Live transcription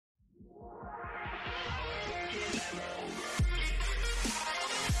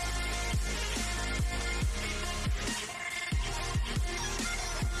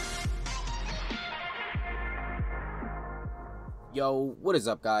Yo, what is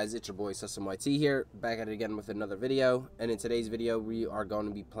up guys? It's your boy SystemYT here, back at it again with another video. And in today's video we are going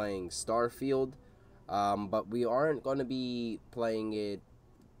to be playing StarField, but we aren't going to be playing it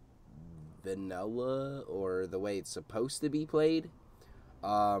vanilla or the way it's supposed to be played.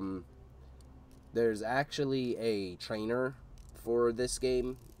 There's actually a trainer for this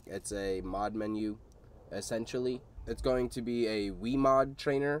game. It's a mod menu essentially. It's going to be a WeMod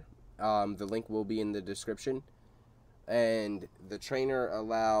trainer. The link will be in the description. And the trainer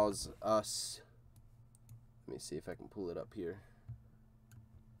allows us, let me see if I can pull it up here.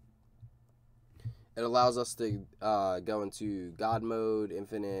 It allows us to go into God mode,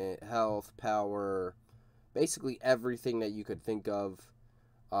 infinite health, power, basically everything that you could think of.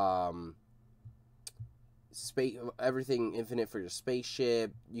 Space, everything infinite for your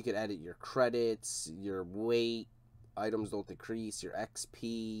spaceship. You could edit your credits, your weight, items don't decrease, your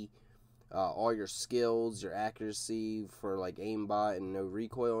XP. All your skills, your accuracy for like aimbot and no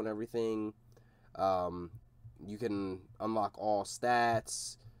recoil and everything. You can unlock all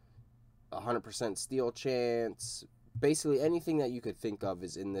stats, 100% steal chance. Basically anything that you could think of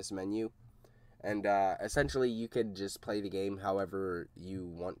is in this menu. And essentially you could just play the game however you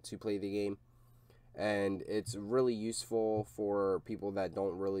want to play the game. And it's really useful for people that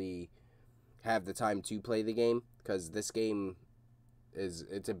don't really have the time to play the game, because this game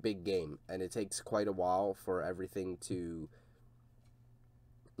it's a big game and it takes quite a while for everything to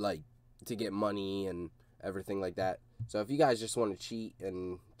get money and everything like that. So if you guys just want to cheat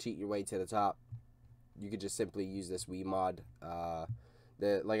your way to the top, you could just simply use this WeMod.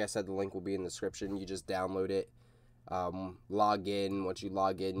 Like I said, the link will be in the description. You just download it, log in. Once you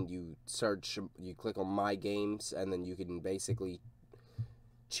log in, you search, you click on my games, and then you can basically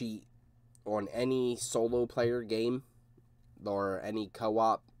cheat on any solo player game or any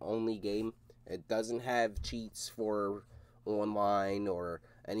co-op only game. It doesn't have cheats for online or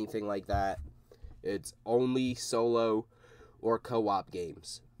anything like that. It's only solo or co-op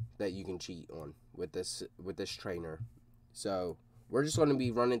games that you can cheat on with this trainer. So we're just going to be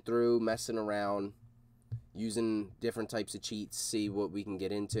running through, messing around, using different types of cheats, see what we can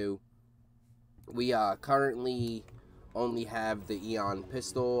get into. We currently only have the Eon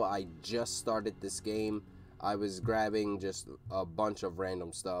pistol. I just started this game. I was grabbing just a bunch of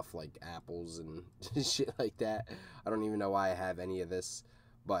random stuff like apples and shit like that. I don't even know why I have any of this,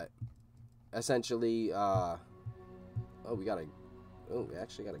 but essentially, we actually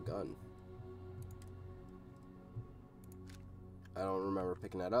got a gun. I don't remember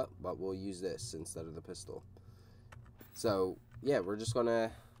picking that up, but we'll use this instead of the pistol. So yeah, we're just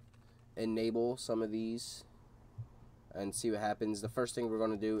gonna enable some of these and see what happens. The first thing we're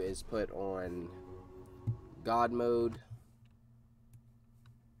gonna do is put on God mode.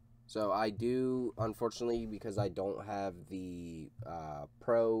 So I do, unfortunately, because I don't have the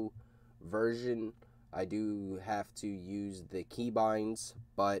pro version, I do have to use the keybinds,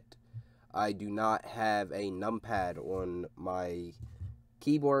 but I do not have a numpad on my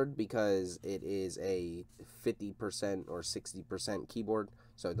keyboard because it is a 50% or 60% keyboard,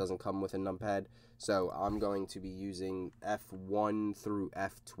 so it doesn't come with a numpad. So I'm going to be using F1 through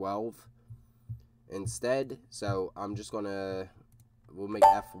F12 instead. So I'm just gonna, we'll make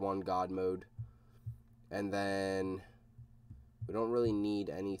F1 God mode, and then we don't really need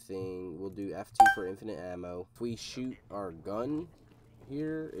anything. We'll do F2 for infinite ammo. If we shoot our gun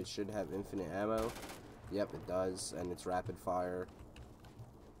here, it should have infinite ammo. Yep, it does, and it's rapid fire.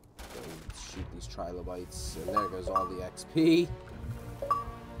 So shoot these trilobites, and there goes all the XP.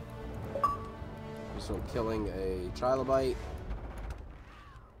 Just from killing a trilobite.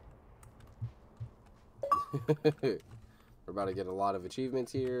 We're about to get a lot of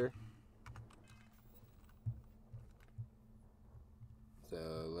achievements here.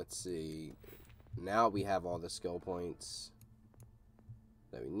 So let's see. Now we have all the skill points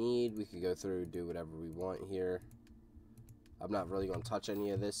that we need. We could go through, do whatever we want here. I'm not really going to touch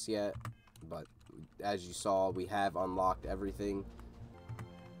any of this yet, but as you saw, we have unlocked everything.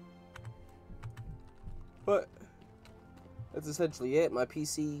 But that's essentially it. My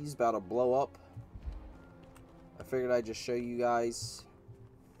PC is about to blow up. I figured I'd just show you guys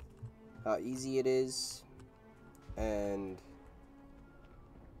how easy it is and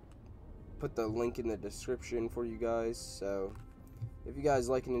put the link in the description for you guys. So if you guys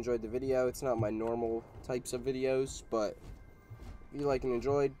like and enjoyed the video, it's not my normal types of videos, but if you like and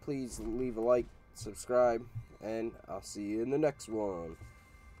enjoyed, please leave a like, subscribe, and I'll see you in the next one.